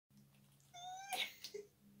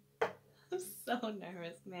so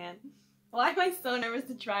nervous, man. Why am I so nervous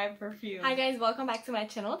to try a perfume? Hi guys, welcome back to my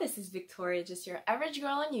channel. This is Victoria, just your average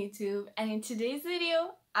girl on YouTube, and in today's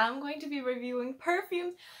video, I'm going to be reviewing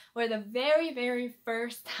perfumes for the very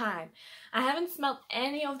first time. I haven't smelled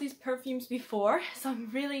any of these perfumes before, so I'm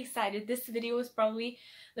really excited. This video is probably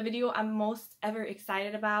the video I'm most ever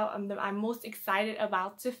excited about. I'm most excited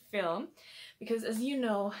about to film, because as you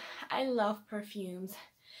know, I love perfumes.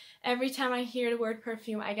 Every time I hear the word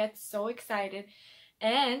perfume, I get so excited.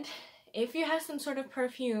 And if you have some sort of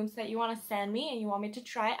perfumes that you want to send me and you want me to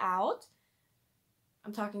try out,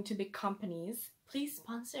 I'm talking to big companies, please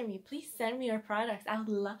sponsor me. Please send me your products. I would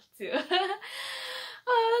love to.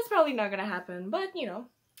 That's probably not gonna happen, but you know,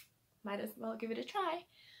 might as well give it a try.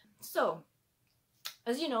 So,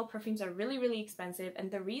 as you know, perfumes are really expensive,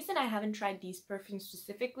 and the reason I haven't tried these perfumes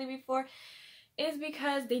specifically before is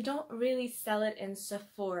because they don't really sell it in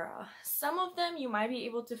Sephora. Some of them you might be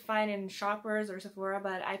able to find in Shoppers or Sephora,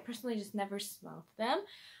 but I personally just never smelled them.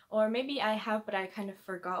 Or maybe I have, but I kind of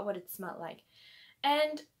forgot what it smelled like.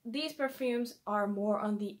 And these perfumes are more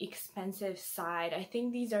on the expensive side. I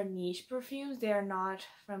think these are niche perfumes. They are not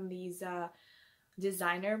from these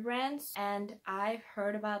designer brands. And I've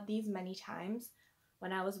heard about these many times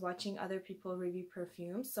when I was watching other people review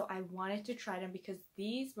perfumes, so I wanted to try them because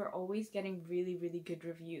these were always getting really good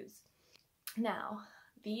reviews. Now,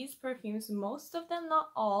 these perfumes, most of them, not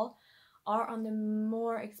all, are on the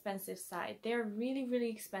more expensive side. They're really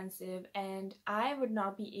expensive, and I would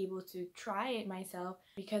not be able to try it myself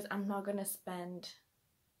because I'm not gonna spend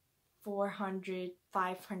 $400,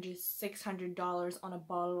 $500, $600 on a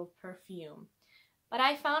bottle of perfume. But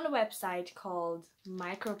I found a website called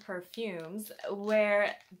PERFUMES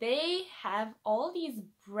where they have all these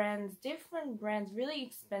brands, different brands, really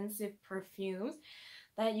expensive perfumes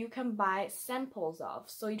that you can buy samples of.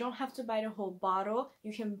 So you don't have to buy the whole bottle.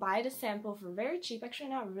 You can buy the sample for very cheap.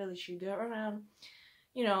 Actually, not really cheap. They're around,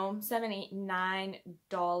 you know, $7, $8,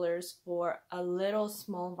 $9 for a little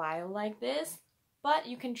small vial like this. But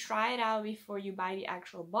you can try it out before you buy the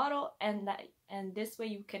actual bottle, and this way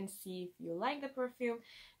you can see if you like the perfume,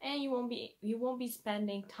 and you won't be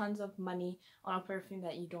spending tons of money on a perfume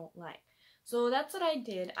that you don't like. So that's what I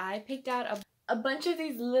did. I picked out a bunch of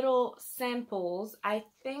these little samples. I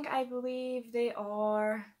believe they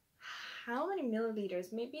are, how many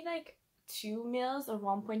milliliters? Maybe like 2 mils or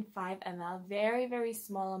 1.5 ml. Very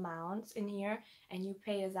small amounts in here, and you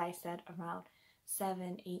pay, as I said, around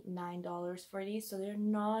 $7, $8, $9 for these, so they're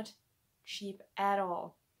not cheap at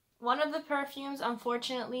all. One of the perfumes,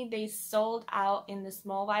 unfortunately, they sold out in the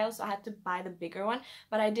small vial, so I had to buy the bigger one,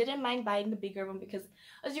 but I didn't mind buying the bigger one because,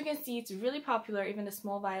 as you can see, it's really popular. Even the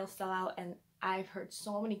small vials sell out, and I've heard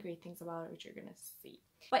so many great things about it, which you're gonna see.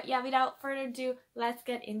 But yeah, without further ado, let's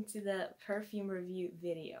get into the perfume review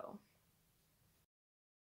video.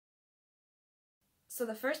 So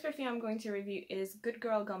the first perfume I'm going to review is Good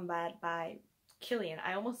Girl Gone Bad by Kilian.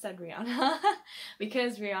 I almost said Rihanna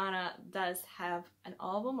because Rihanna does have an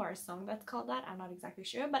album or a song that's called that. I'm not exactly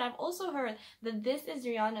sure, but I've also heard that this is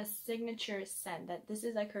Rihanna's signature scent, that this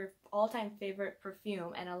is like her all-time favorite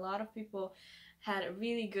perfume, and a lot of people had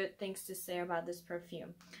really good things to say about this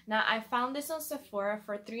perfume. Now, I found this on Sephora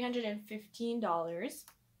for $315,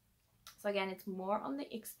 so again, it's more on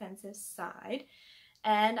the expensive side,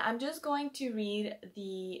 and I'm just going to read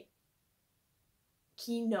the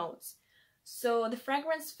keynotes. So the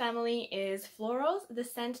fragrance family is florals, the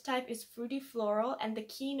scent type is fruity floral, and the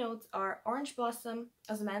key notes are orange blossom,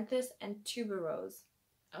 osmanthus, and tuberose.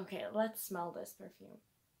 Okay, let's smell this perfume.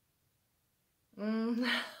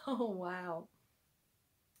 Oh wow.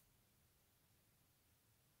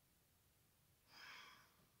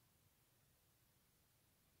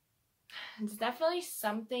 It's definitely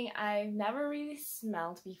something I've never really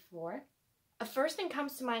smelled before. The first thing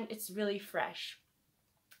comes to mind, it's really fresh.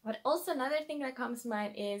 But also another thing that comes to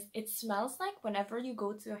mind is it smells like whenever you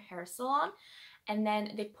go to a hair salon and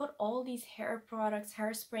then they put all these hair products,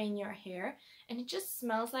 hairspray in your hair, and it just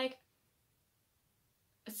smells like,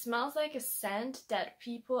 it smells like a scent that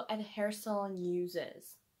people at a hair salon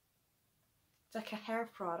uses. It's like a hair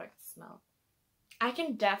product smell. I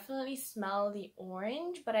can definitely smell the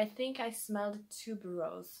orange, but I think I smelled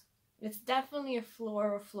tuberose. It's definitely a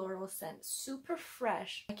floral scent, super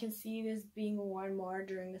fresh. I can see this being worn more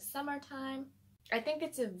during the summertime. I think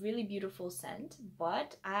it's a really beautiful scent,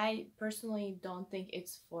 but I personally don't think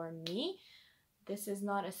it's for me. This is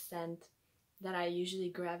not a scent that I usually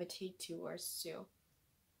gravitate towards too.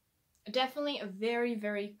 Definitely a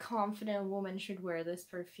very confident woman should wear this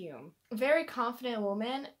perfume. A very confident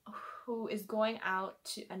woman who is going out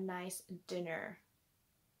to a nice dinner.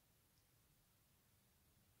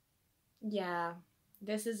 Yeah,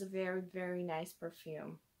 this is a very, very nice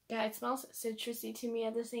perfume. Yeah, it smells citrusy to me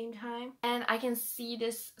at the same time. And I can see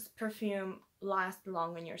this perfume last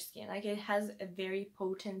long on your skin. Like, it has a very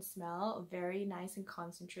potent smell, very nice and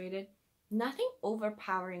concentrated. Nothing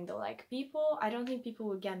overpowering though. Like, I don't think people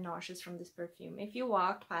would get nauseous from this perfume. If you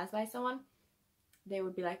walked past by someone, they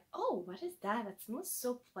would be like, oh, what is that? That smells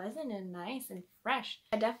so pleasant and nice and fresh.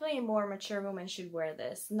 Definitely a more mature woman should wear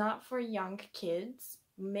this. Not for young kids.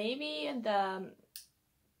 Maybe in the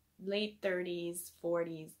late 30s,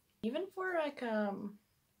 40s. Even for like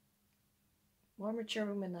more mature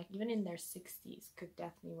women, like even in their 60s, could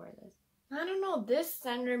definitely wear this. I don't know, this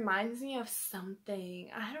scent reminds me of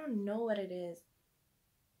something. I don't know what it is.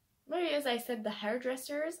 Maybe, as I said, the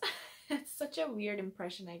hairdressers. It's such a weird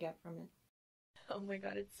impression I get from it. Oh my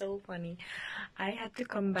god, it's so funny. I had to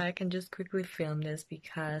come back and just quickly film this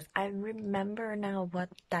because I remember now what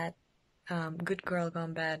that Good Girl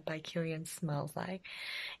Gone Bad by Kilian smells like.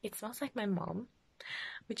 It smells like my mom,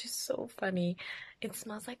 which is so funny. It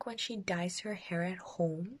smells like when she dyes her hair at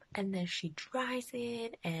home and then she dries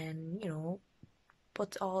it and, you know,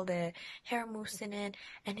 puts all the hair mousse in it,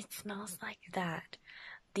 and it smells like that.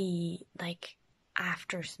 The, like,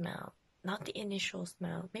 after smell. Not the initial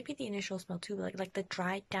smell. Maybe the initial smell too, but like the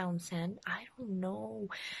dried down scent. I don't know.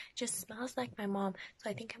 Just smells like my mom. So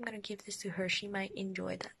I think I'm gonna give this to her. She might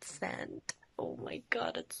enjoy that scent. Oh my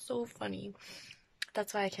god, it's so funny.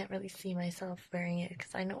 That's why I can't really see myself wearing it,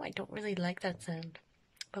 because I know I don't really like that scent.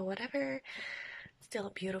 But whatever, still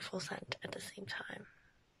a beautiful scent at the same time.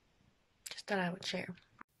 Just that I would share.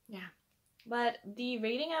 Yeah. But the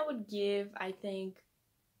rating I would give, I think,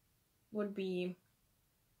 would be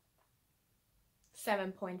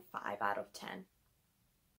 7.5 out of 10.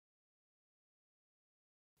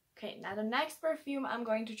 Okay, now the next perfume I'm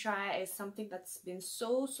going to try is something that's been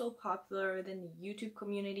so popular within the YouTube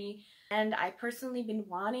community, and I personally been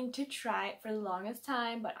wanting to try it for the longest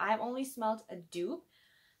time, but I've only smelled a dupe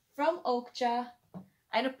from Okja.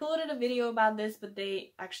 I uploaded a video about this, but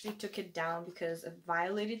they actually took it down because it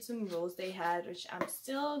violated some rules they had, which I'm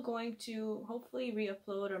still going to hopefully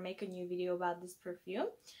re-upload or make a new video about this perfume.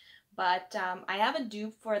 But I have a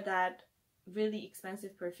dupe for that really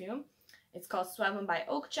expensive perfume. It's called Swaben by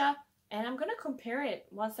Okja, and I'm gonna compare it.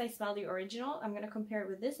 Once I smell the original, I'm gonna compare it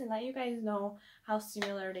with this and let you guys know how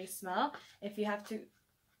similar they smell. If you have to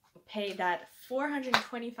pay that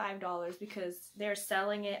 $425, because they're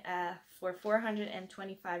selling it for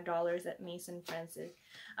 $425 at Maison Francis,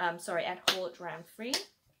 at Holt Renfrew,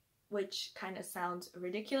 which kind of sounds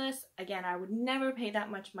ridiculous. Again, I would never pay that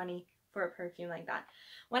much money for a perfume like that.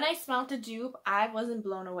 When I smelled the dupe, I wasn't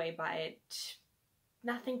blown away by it.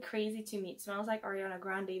 Nothing crazy to me. It smells like Ariana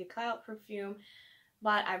Grande The Cloud perfume,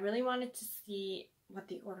 but I really wanted to see what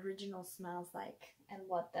the original smells like and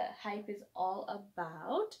what the hype is all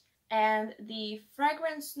about. And the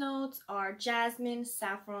fragrance notes are jasmine,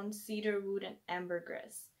 saffron, cedarwood, and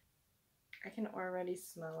ambergris. I can already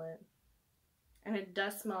smell it. And it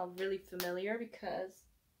does smell really familiar because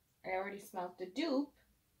I already smelled the dupe.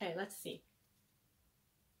 Okay, let's see.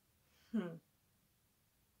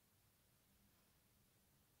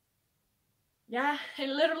 Yeah, it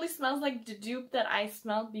literally smells like the dupe that I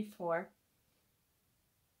smelled before.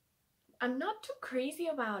 I'm not too crazy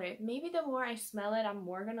about it. Maybe the more I smell it, I'm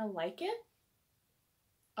more gonna like it.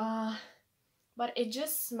 But it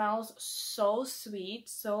just smells so sweet,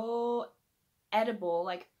 so edible,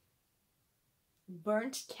 like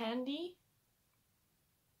burnt candy.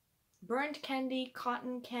 Burnt candy,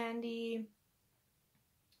 cotton candy,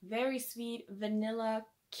 very sweet, vanilla,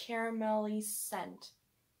 caramelly scent.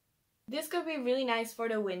 This could be really nice for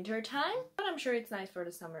the winter time, but I'm sure it's nice for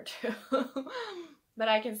the summer too. But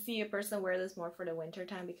I can see a person wear this more for the winter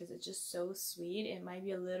time because it's just so sweet. It might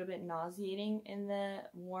be a little bit nauseating in the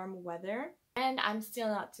warm weather. And I'm still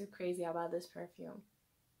not too crazy about this perfume.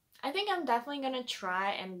 I think I'm definitely gonna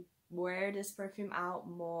try and wear this perfume out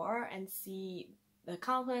more and see the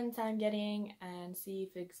compliments I'm getting and see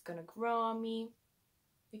if it's gonna grow on me.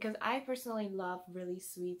 Because I personally love really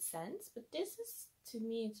sweet scents, but this is, to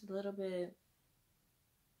me, it's a little bit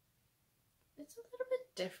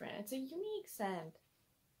different. It's a unique scent.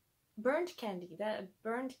 Burnt candy, that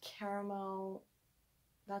burnt caramel,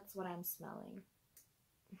 that's what I'm smelling.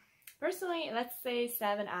 Personally, let's say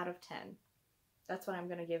 7 out of 10. That's what I'm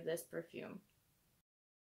gonna give this perfume.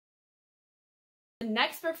 The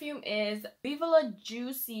next perfume is Viva La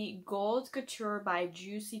Juicy Gold Couture by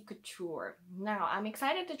Juicy Couture. Now, I'm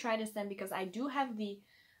excited to try this then because I do have the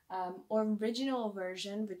original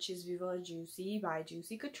version, which is Viva La Juicy by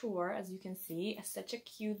Juicy Couture. As you can see, it's such a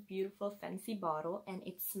cute, beautiful, fancy bottle, and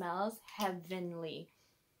it smells heavenly.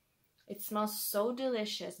 It smells so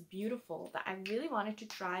delicious, beautiful, that I really wanted to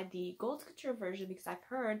try the Gold Couture version because I've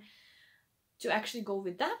heard to actually go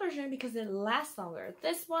with that version because it lasts longer.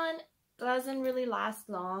 This one doesn't really last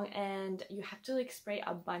long and you have to like spray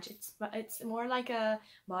a bunch. It's more like a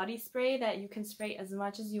body spray that you can spray as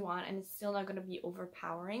much as you want and it's still not going to be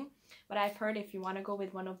overpowering. But I've heard if you want to go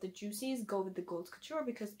with one of the juicies, go with the Gold Couture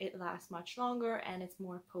because it lasts much longer and it's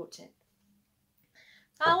more potent.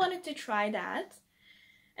 I wanted to try that.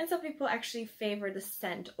 And some people actually favor the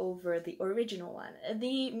scent over the original one.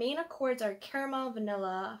 The main accords are caramel,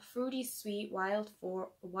 vanilla, fruity, sweet,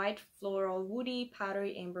 white floral, woody,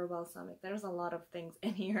 powdery, amber, balsamic. There's a lot of things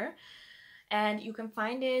in here. And you can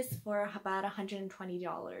find this for about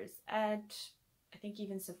 $120 at, I think,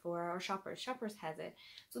 even Sephora or Shoppers. Shoppers has it.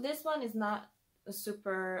 So this one is not a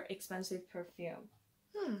super expensive perfume.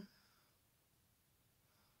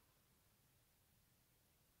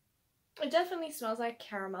 It definitely smells like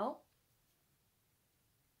caramel.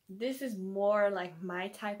 This is more like my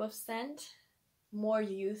type of scent. More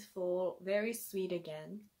youthful, very sweet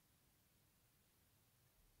again.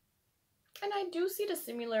 And I do see the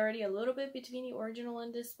similarity a little bit between the original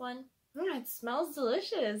and this one. It smells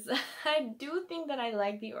delicious. I do think that I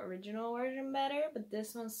like the original version better, but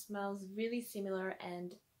this one smells really similar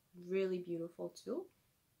and really beautiful too.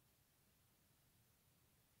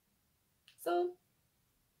 So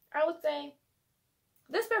I would say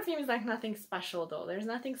this perfume is like nothing special though. There's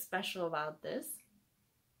nothing special about this.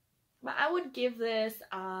 But I would give this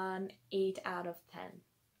an 8 out of 10.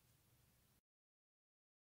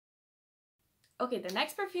 Okay, the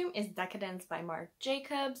next perfume is Decadence by Marc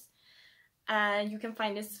Jacobs. And you can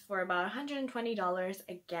find this for about $120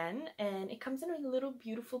 again. And it comes in a little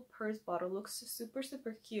beautiful purse bottle. Looks super,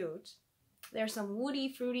 super cute. There's some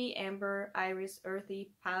woody, fruity, amber, iris,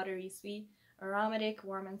 earthy, powdery, sweet, aromatic,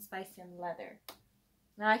 warm and spicy, and leather.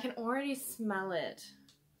 Now I can already smell it.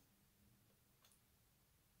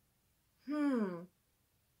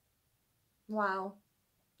 Wow.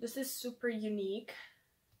 This is super unique.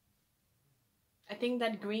 I think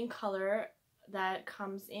that green color that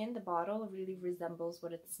comes in the bottle really resembles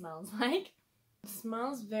what it smells like. It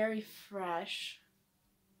smells very fresh.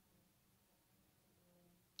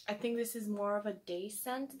 I think this is more of a day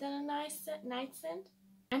scent than a night scent.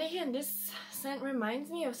 And again, this scent reminds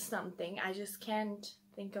me of something. I just can't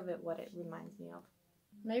think of it, what it reminds me of.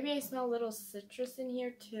 Maybe I smell a little citrus in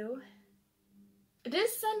here too.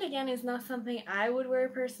 This scent again is not something I would wear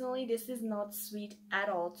personally. This is not sweet at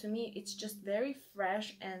all to me. It's just very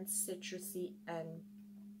fresh and citrusy and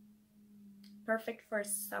perfect for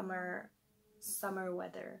summer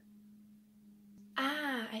weather.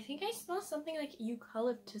 Ah, I think I smell something like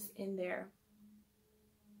eucalyptus in there.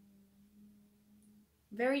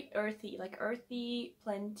 Very earthy, like earthy,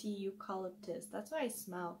 plenty eucalyptus. That's what I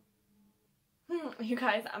smell. You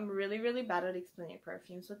guys, I'm really, really bad at explaining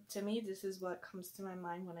perfumes, but to me, this is what comes to my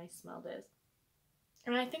mind when I smell this.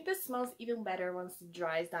 And I think this smells even better once it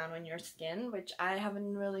dries down on your skin, which I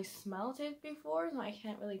haven't really smelled it before, so I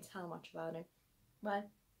can't really tell much about it. But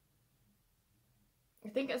I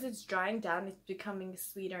think as it's drying down, it's becoming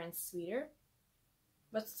sweeter and sweeter.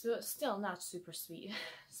 But still not super sweet.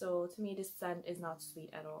 So to me, this scent is not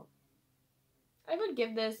sweet at all. I would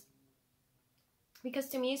give this, because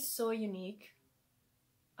to me it's so unique.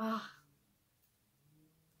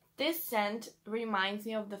 This scent reminds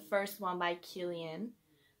me of the first one by Kilian.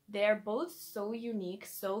 They're both so unique,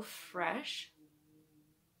 so fresh.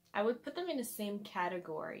 I would put them in the same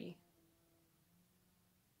category.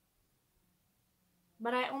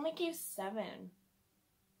 But I only gave 7.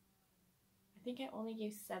 I think I only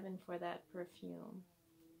gave 7 for that perfume.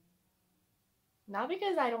 Not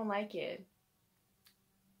because I don't like it,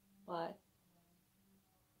 but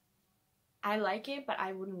I like it, but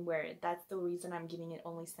I wouldn't wear it. That's the reason I'm giving it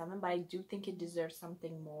only 7, but I do think it deserves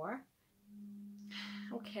something more.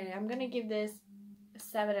 Okay, I'm gonna give this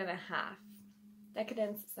 7.5.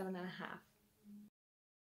 Decadence 7.5.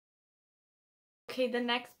 Okay, the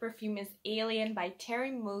next perfume is Alien by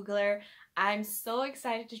Thierry Mugler. I'm so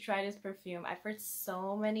excited to try this perfume. I've heard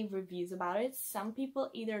so many reviews about it. Some people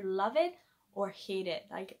either love it or hate it.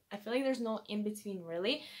 Like, I feel like there's no in-between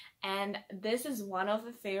really. And this is one of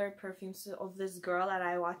the favorite perfumes of this girl that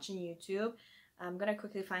I watch on YouTube. I'm gonna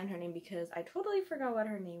quickly find her name because I totally forgot what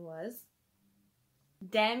her name was.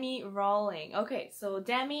 Demi Rawling. Okay, so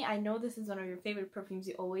Demi, I know this is one of your favorite perfumes.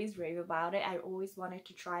 You always rave about it. I always wanted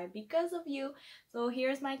to try it because of you. So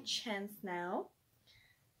here's my chance now.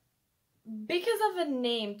 Because of a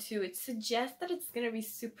name too, it suggests that it's gonna be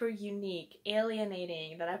super unique,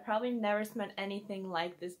 alienating, that I probably never smelled anything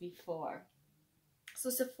like this before. So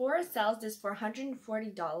Sephora sells this for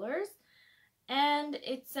 $140. And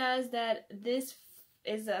it says that this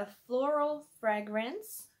is a floral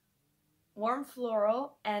fragrance, warm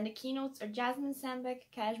floral, and the keynotes are jasmine, sambac,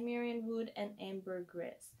 cashmere wood, and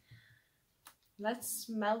ambergris. Let's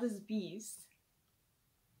smell this beast.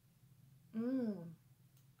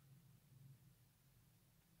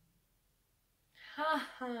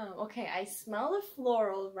 Okay, I smell the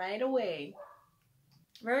floral right away.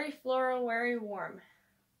 Very floral, very warm.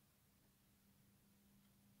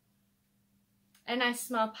 And I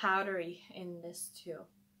smell powdery in this too.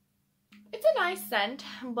 It's a nice scent,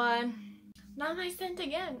 but not my scent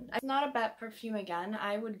again. It's not a bad perfume again.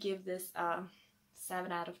 I would give this a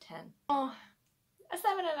 7 out of 10. Oh, a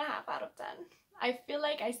 7.5 out of 10. I feel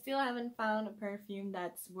like I still haven't found a perfume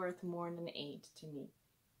that's worth more than 8 to me.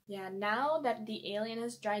 Yeah, now that the alien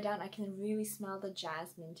has dried down, I can really smell the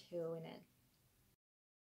jasmine too in it.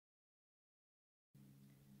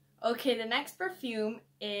 Okay, the next perfume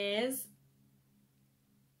is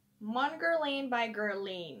Mon Guerlain by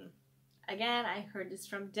Guerlain. Again, I heard this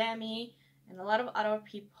from Demi and a lot of other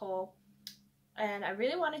people, and I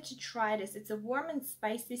really wanted to try this. It's a warm and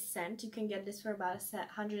spicy scent. You can get this for about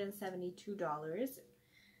 $172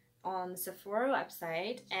 on the Sephora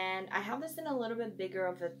website, and I have this in a little bit bigger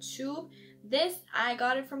of a tube. This, I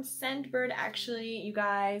got it from Scentbird actually, you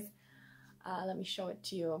guys. Let me show it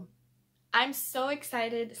to you. I'm so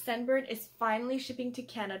excited. Scentbird is finally shipping to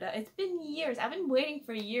Canada. It's been years. I've been waiting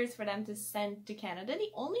for years for them to send to Canada.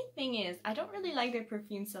 The only thing is, I don't really like their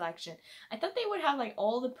perfume selection. I thought they would have like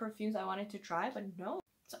all the perfumes I wanted to try, but no.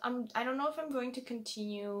 So I don't know if I'm going to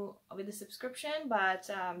continue with the subscription, but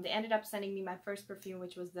they ended up sending me my first perfume,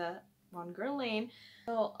 which was the Mon Guerlain.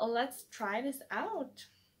 So let's try this out.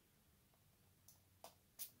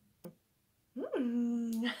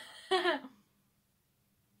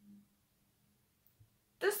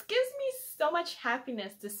 This gives me so much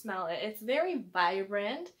happiness to smell it. It's very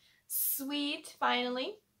vibrant, sweet,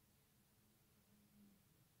 finally.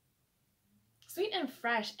 Sweet and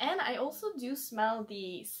fresh. And I also do smell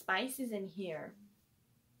the spices in here.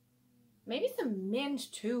 Maybe some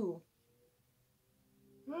mint too.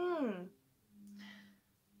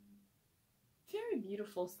 Very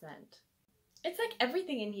beautiful scent. It's like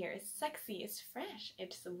everything in here. It's sexy, it's fresh,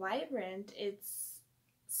 it's vibrant, it's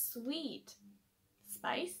sweet.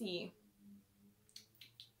 Spicy.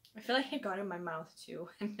 I feel like it got in my mouth too,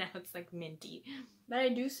 and now it's like minty. But I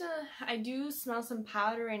do smell some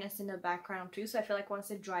powderiness in the background too, so I feel like once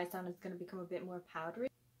it dries down, it's gonna become a bit more powdery.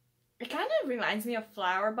 It kind of reminds me of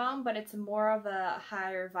Flower Bomb, but it's more of a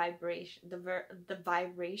higher vibration. The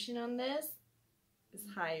vibration on this is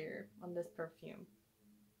higher on this perfume.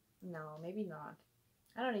 No, maybe not.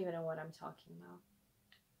 I don't even know what I'm talking about.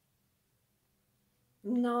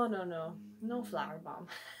 No Flower Bomb.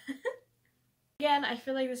 Again, I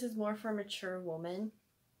feel like this is more for a mature woman.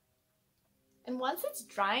 And once it's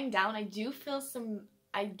drying down, I do smell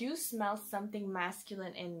something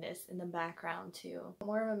masculine in this in the background too.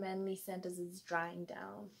 More of a manly scent as it's drying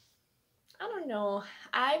down. I don't know.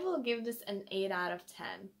 I will give this an 8 out of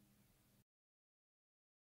 10.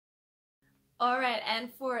 Alright,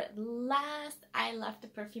 and for last, I left the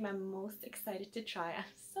perfume I'm most excited to try. I'm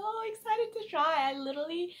so excited to try.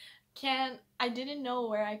 I didn't know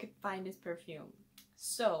where I could find this perfume.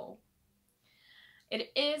 So,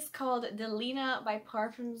 it is called Delina by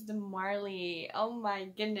Parfums de Marly. Oh my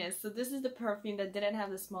goodness. So this is the perfume that didn't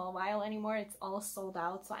have the small vial anymore. It's all sold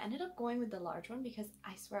out. So I ended up going with the large one because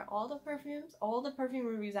I swear all the perfume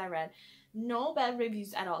reviews I read, no bad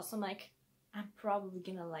reviews at all. So I'm like, I'm probably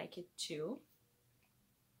gonna like it too.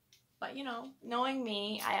 But you know, knowing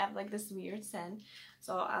me, I have like this weird scent.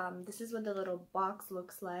 So this is what the little box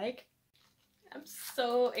looks like. I'm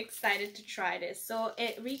so excited to try this. So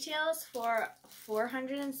it retails for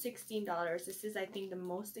 $416. This is, I think, the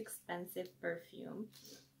most expensive perfume.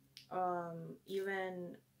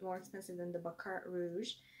 Even more expensive than the Baccarat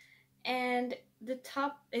Rouge. And the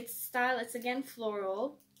top, it's again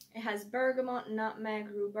floral. It has bergamot, nutmeg,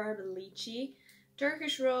 rhubarb, lychee,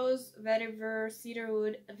 Turkish rose, vetiver,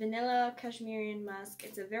 cedarwood, vanilla, cashmere musk.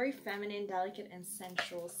 It's a very feminine, delicate, and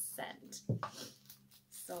sensual scent.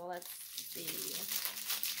 So let's see.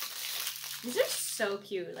 These are so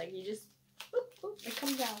cute. Like you just, boop, boop, it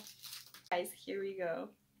comes out. Guys, here we go.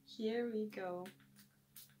 Here we go.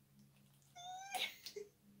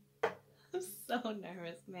 I'm so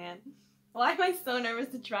nervous, man. Why am I so nervous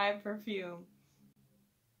to try a perfume?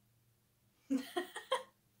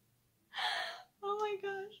 Oh my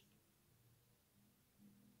gosh.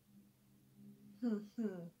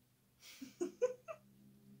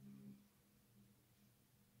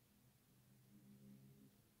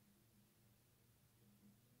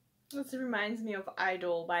 This reminds me of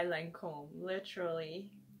Idol by Lancome, literally.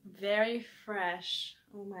 Very fresh.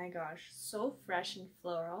 Oh my gosh, so fresh and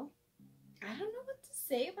floral. I don't know what to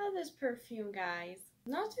say about this perfume, guys.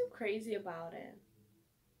 Not too crazy about it.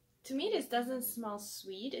 To me, this doesn't smell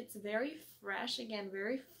sweet. It's very fresh, again,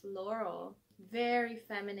 very floral, very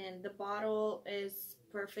feminine. The bottle is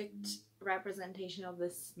perfect representation of the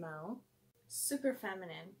smell. Super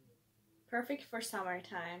feminine. Perfect for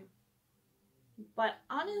summertime. But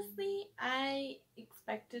honestly, I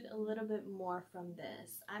expected a little bit more from this.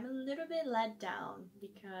 I'm a little bit let down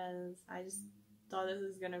because I just thought this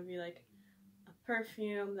was gonna be like a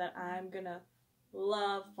perfume that I'm gonna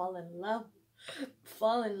love, fall in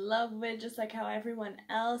love with, just like how everyone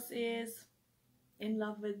else is in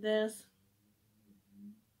love with this.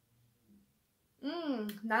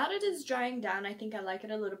 Now that it's drying down, I think I like it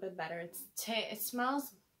a little bit better. It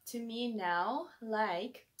smells to me now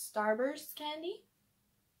like Starburst candy.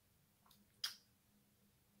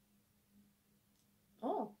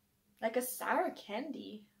 Oh, like a sour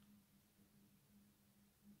candy.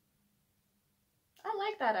 I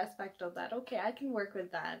like that aspect of that. Okay, I can work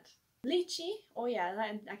with that. Lychee. Oh yeah,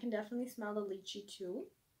 I can definitely smell the lychee too.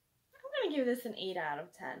 I'm gonna give this an 8 out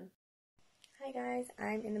of 10. Hi guys,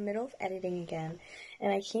 I'm in the middle of editing again,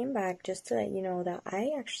 and I came back just to let you know that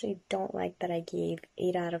I actually don't like that I gave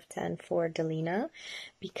 8 out of 10 for Delina,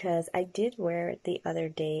 because I did wear it the other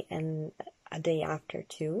day and a day after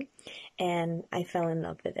too, and I fell in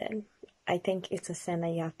love with it. I think it's a scent that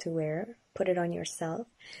you have to wear, put it on yourself.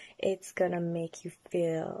 It's gonna make you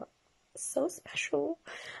feel so special.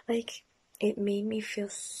 Like, it made me feel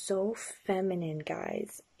so feminine,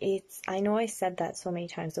 guys. I know I said that so many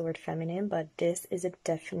times, the word feminine, but this is a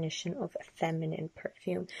definition of a feminine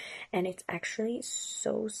perfume. And it's actually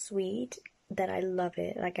so sweet that I love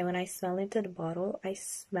it. Like, when I smell into the bottle, I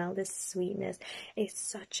smell this sweetness. It's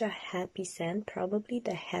such a happy scent, probably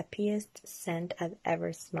the happiest scent I've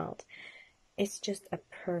ever smelled. It's just a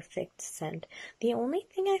perfect scent. The only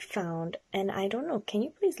thing I found, and I don't know, can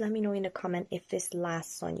you please let me know in the comment if this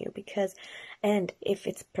lasts on you, because, and if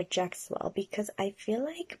it projects well, because I feel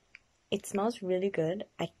like it smells really good.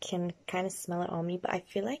 I can kind of smell it on me, but I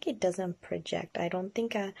feel like it doesn't project. I don't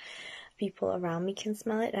think people around me can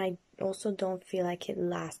smell it, and I also don't feel like it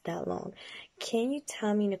lasts that long. Can you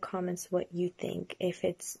tell me in the comments what you think, if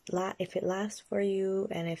it lasts for you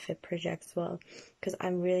and if it projects well, because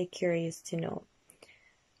I'm really curious to know.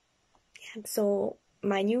 Yeah, so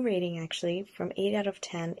my new rating, actually, from 8 out of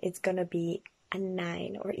 10, it's gonna be a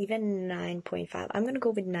 9 or even 9.5. I'm gonna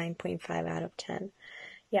go with 9.5 out of 10.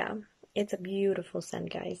 Yeah, it's a beautiful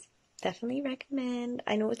scent, guys. Definitely recommend.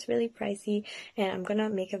 I know it's really pricey, and I'm gonna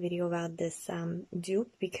make a video about this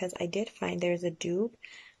dupe, because I did find there's a dupe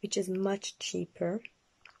which is much cheaper,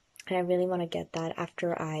 and I really want to get that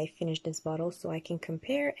after I finish this bottle so I can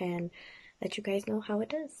compare and let you guys know how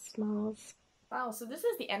it smells. Wow, so this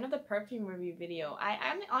is the end of the perfume review video. I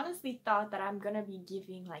honestly thought that I'm gonna be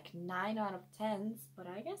giving like 9 out of 10s, but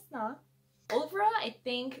I guess not. Overall, I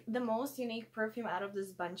think the most unique perfume out of this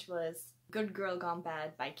bunch was Good Girl Gone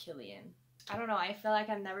Bad by Kilian. I don't know, I feel like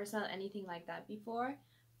I've never smelled anything like that before.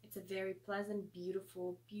 It's a very pleasant,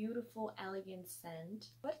 beautiful, elegant scent,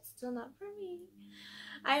 but it's still not for me.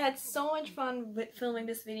 I had so much fun with filming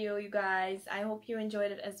this video, you guys. I hope you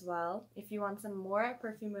enjoyed it as well. If you want some more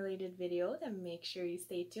perfume related video, then make sure you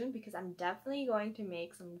stay tuned, because I'm definitely going to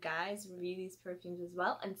make some guys review these perfumes as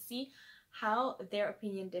well and see how their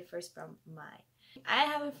opinion differs from mine. I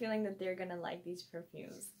have a feeling that they're gonna like these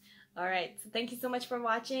perfumes. Alright, so thank you so much for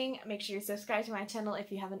watching. Make sure you subscribe to my channel if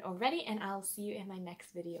you haven't already, and I'll see you in my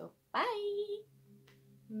next video. Bye!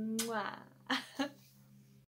 Mwah!